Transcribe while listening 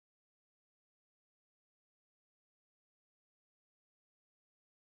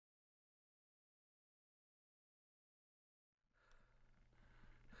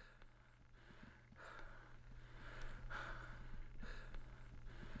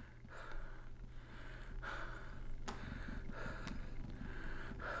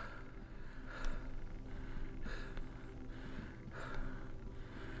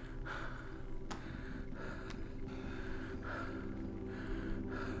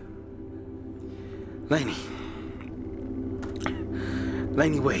Lainey.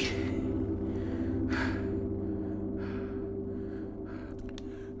 Lainey, wait.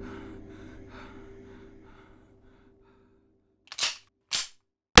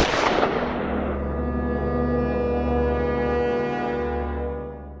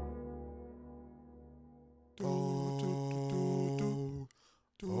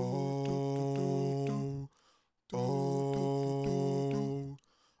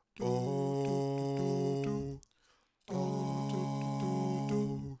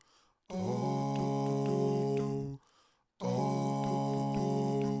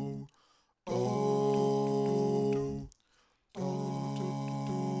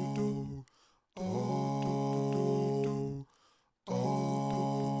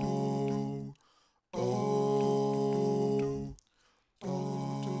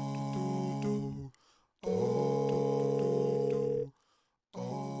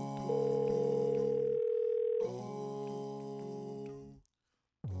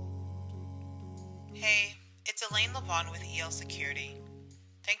 Hey, it's Elaine Levon with EL Security.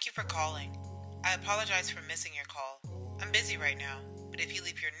 Thank you for calling. I apologize for missing your call. I'm busy right now, but if you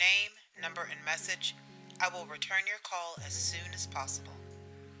leave your name, number, and message, I will return your call as soon as possible.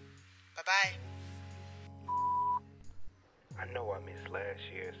 Bye-bye. I know I missed last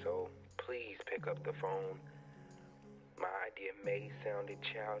year, so please pick up the phone. My idea may sound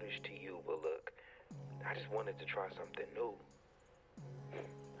childish to you, but look, I just wanted to try something new.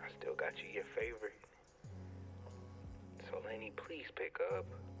 I still got you your favorite. So Lainey, please pick up.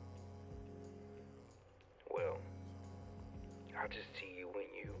 Well, I'll just see you when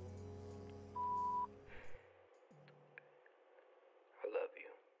you... I love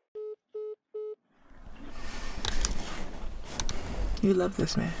you. You love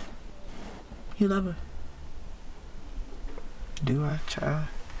this man. You love her. Do I, child?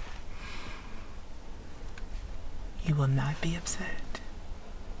 You will not be upset.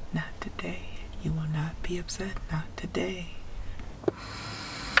 Not today. You will not be upset. Not today.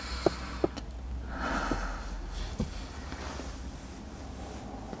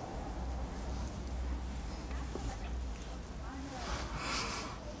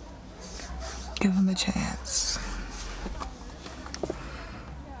 Give him a chance.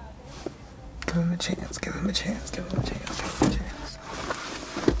 Give him a chance. Give him a chance. Give him a chance. Give him a chance.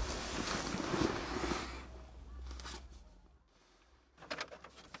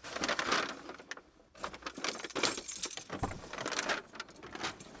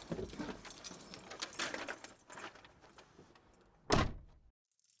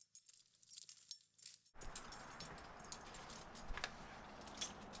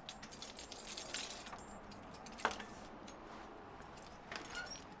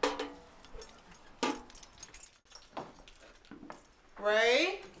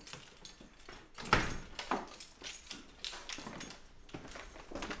 Ray?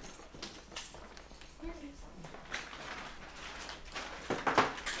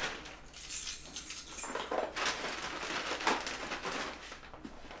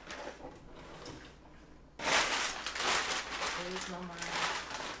 Please, no mind.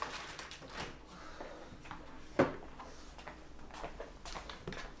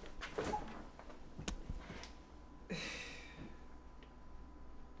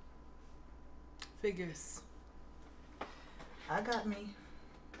 Figures. I got me.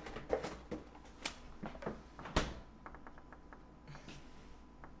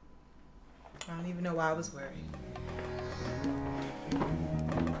 I don't even know why I was worried.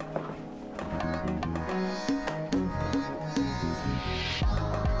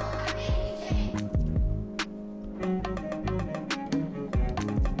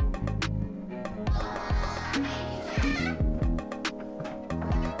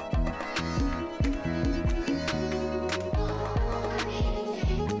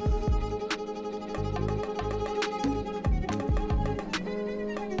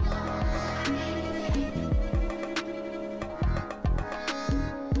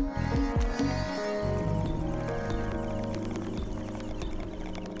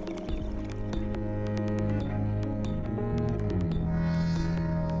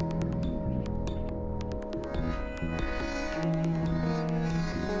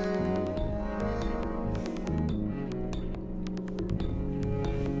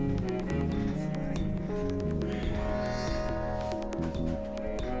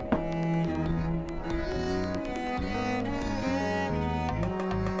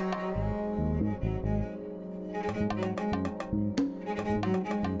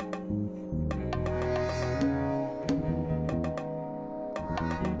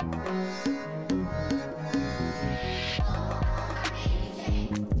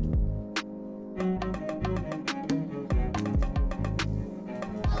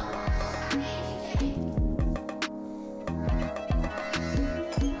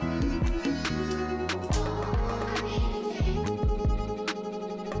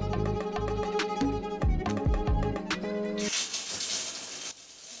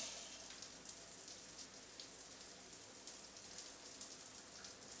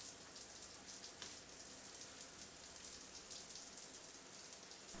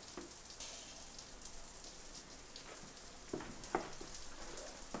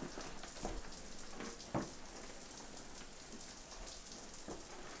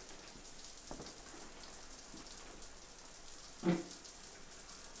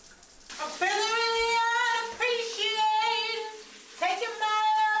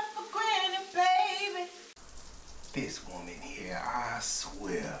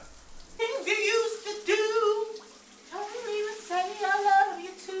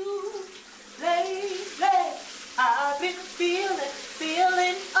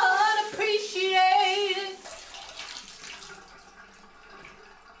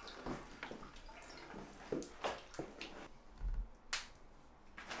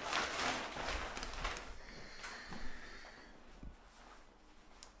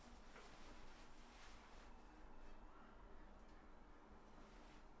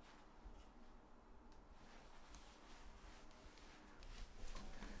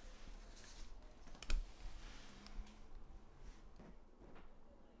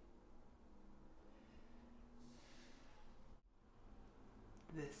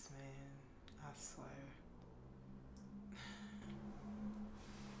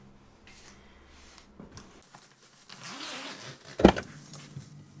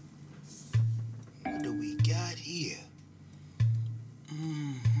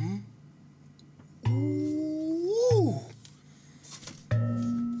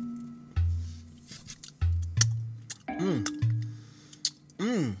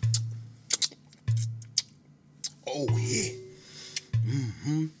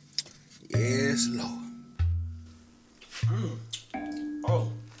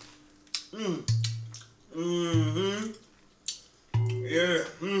 Yeah.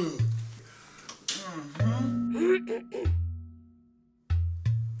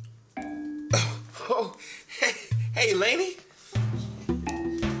 Oh, hey, Lainey.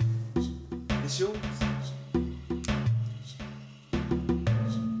 It's yours.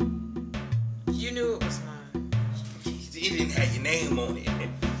 You knew it was mine. It didn't have your name on it.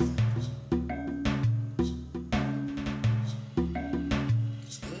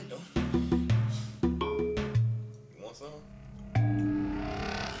 It's good though. You want some?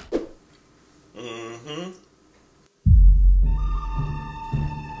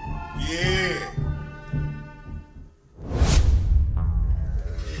 Yeah.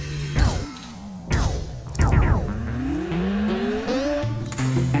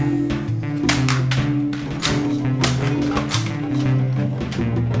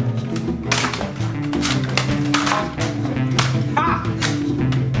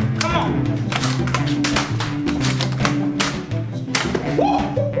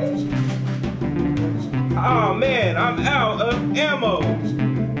 Oh man, I'm out of ammo.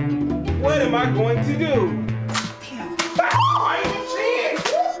 What am I going to do? Oh, I ain't shit.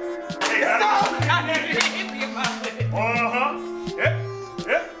 It's all kind of hit me in my leg. Yep.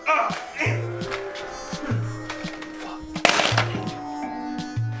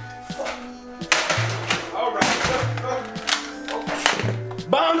 All right.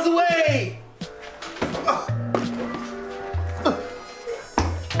 Bombs away.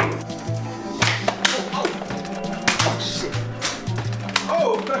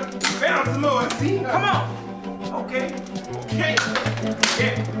 Found some more. See? Come on. Okay. Yeah.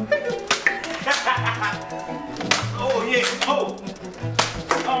 Oh, yeah. Oh.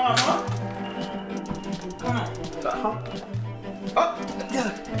 Come on. Oh.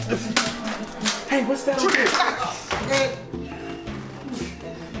 Hey, what's that?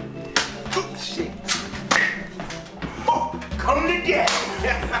 Shit. Oh, come to get.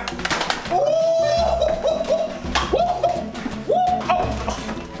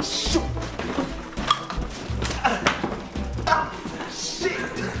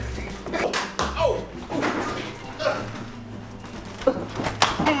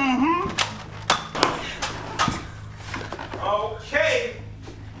 Okay.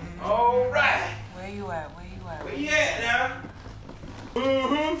 All right. Where you at? Where you at now?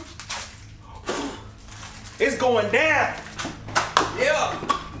 It's going down. Yeah.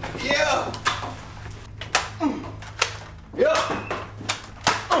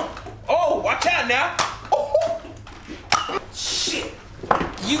 Oh, watch out now. Shit.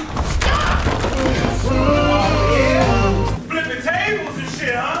 You. Oh, yeah. Flipping tables and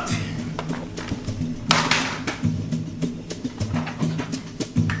shit, huh?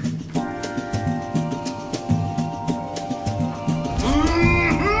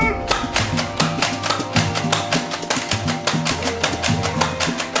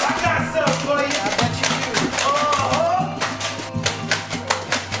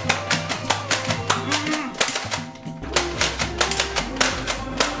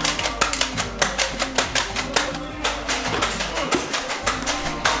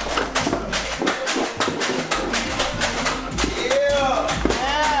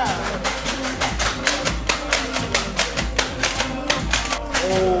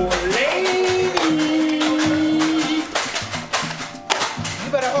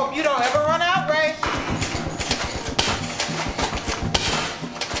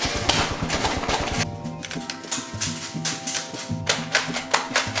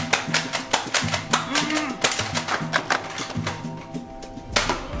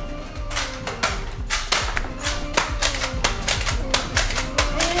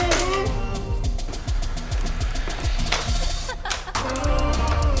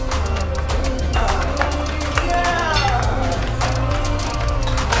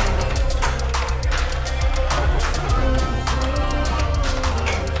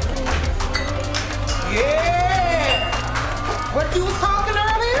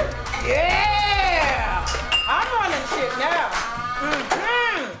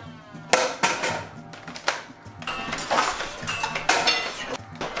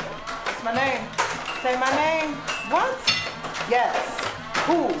 my name. Say my name once? Yes.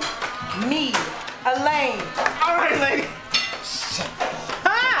 Who? Me. Elaine. All right, lady.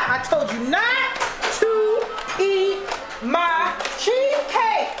 Ah, I told you not to eat my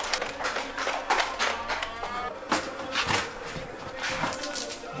cheesecake.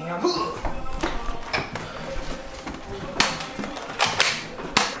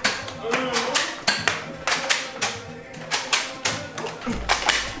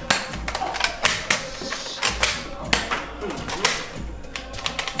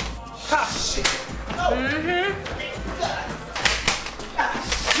 Ah, shit. Oh.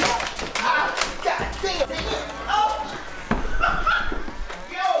 God damn. Oh.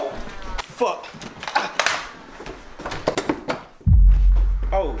 Yo. Fuck.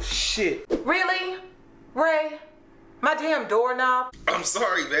 Oh, shit. Really? Ray? My damn doorknob? I'm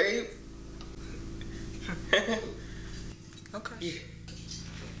sorry, babe. Okay. Yeah.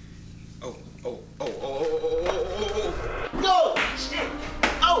 Oh. No! Shit!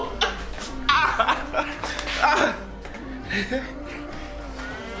 Oh!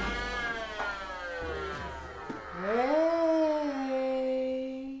 Hey.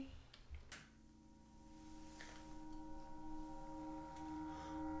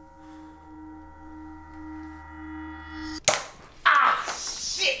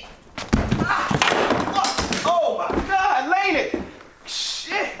 Shit! Oh my God, Lainey!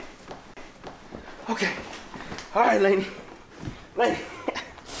 Shit! Okay. All right, Lainey. Lainey.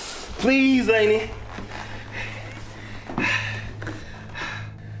 Please, Lainey.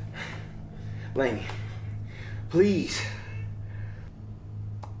 Lainey. Please.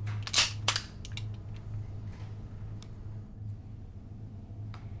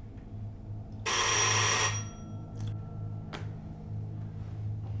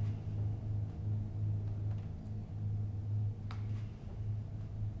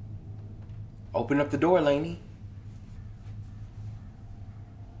 Open up the door, Lainey.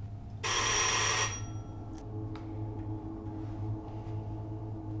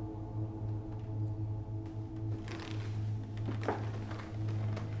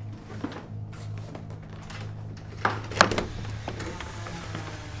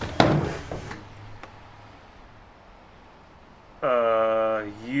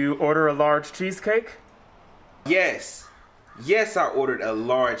 You order a large cheesecake? Yes. Yes, I ordered a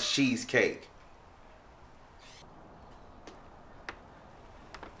large cheesecake.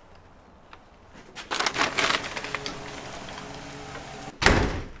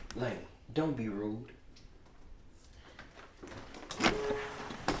 Lainey, don't be rude.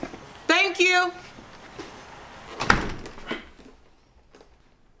 Thank you.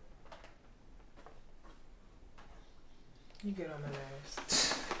 You get on my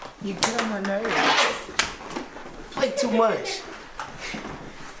nerves. You get on my nerves. Play too much.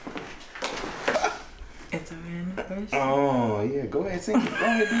 It's a random person. Oh, yeah. Go ahead, sing. Go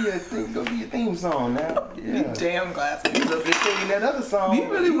ahead, do your thing. Go do your theme song now. Yeah. Damn glasses. You was up there singing that other song.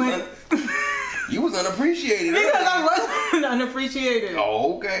 You really went. You was unappreciated. Because I wasn't unappreciated.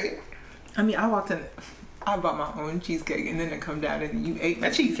 Oh, okay. I mean, I walked in. I bought my own cheesecake and then it come down and you ate my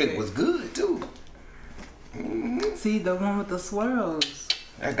That cheesecake was good, too. See, the one with the swirls.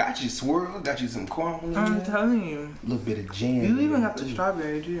 I got you swirl, got you some caramel. I'm telling you. A little bit of jam. You even got the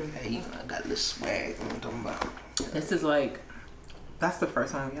strawberry too. Hey, you know, I got a little swag. You know what I'm talking about? This is like, that's the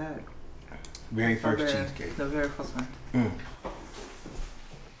first one we had. Very first Strawberry, cheesecake. The very first one. Mm.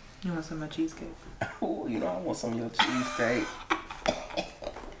 You want some of my cheesecake? Oh, you know, I want some of your cheesecake.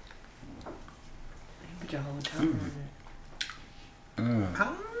 Put your whole tongue on it.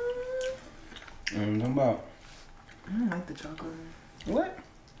 Talking about. I don't like the chocolate. What?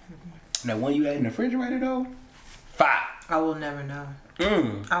 That one you had in the refrigerator though? Fire. I will never know.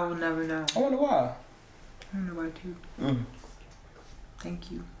 I will never know. I wonder why. I don't know why too.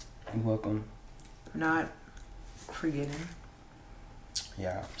 Thank you You're welcome. for not forgetting.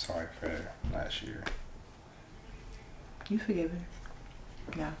 Yeah, I'm sorry for last year. You forgiven?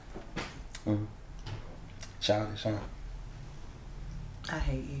 Yeah. Childish, huh? I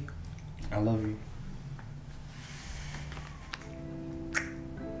hate you. I love you.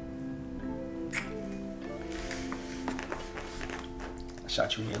 I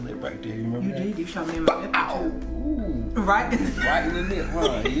shot you in your lip right there. You remember You that? did. You shot me in my lip Ow! too. Ooh. Right in the Right in the lip,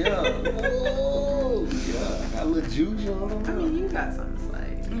 huh? Yeah. Ooh, yeah. Got a little juice on. I mean, you got something to say.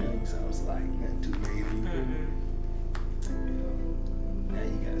 Yeah, sounds like nothing too crazy. Now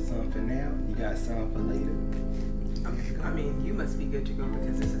you got something for now. You got something for later. I mean, you must be good to go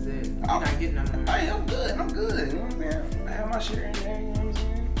because this is it. You're not getting no more. Hey, I'm good. I'm good. You know what I'm saying? I have my share in there. You know what I'm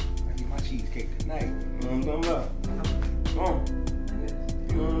saying? I get my cheesecake tonight. You know what I'm talking about? Come on.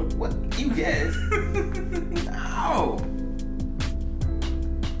 What? You guess? No.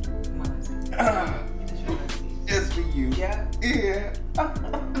 It's for you. Yeah. Yeah.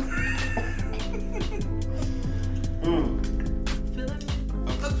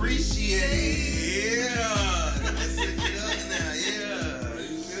 Appreciate. Yeah. Let's set it up now. Yeah.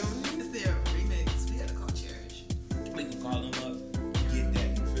 You feel me? It's their remix. We gotta call Cherish. We can call them up. Get that.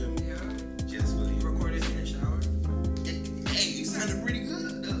 You feel me? Yeah. Just for you. Record it in the shower. Hey, you sounded pretty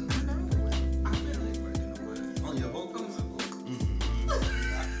good, though. I know. I've been like working on mine. On your vocals? On my vocals. I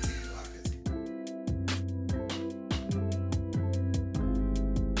can tell.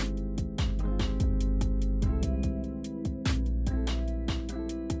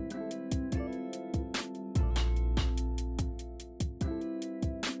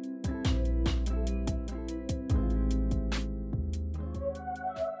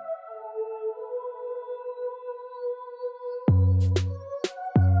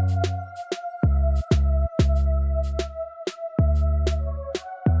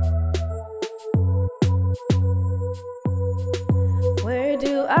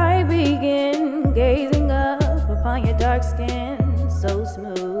 on your dark skin, so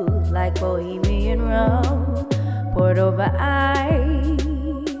smooth like bohemian rum, poured over ice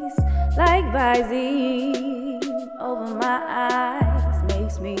like Visine over my eyes,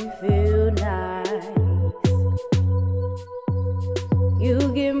 makes me feel nice.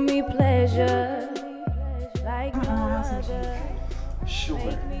 You give me pleasure like no other. Sure.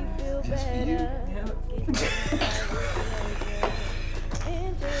 Make me feel Just for you. better.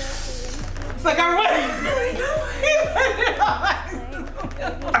 It's like I'm ready.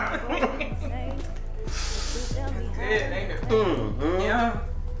 Good, ain't it? Yeah.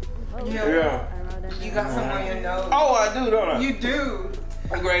 Yeah. You got some on your nose. Oh, I do, don't I? You do.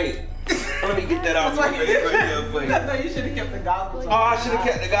 Great. Let me get that off my face right here for you. No, you should have kept the goggles on. Oh, I should have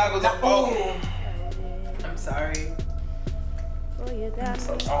kept the goggles on. Oh. I'm sorry.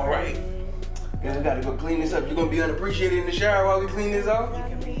 All right. Guess we gotta go clean this up. You gonna be unappreciated in the shower while we clean this off? You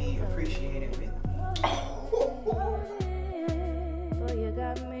can be appreciated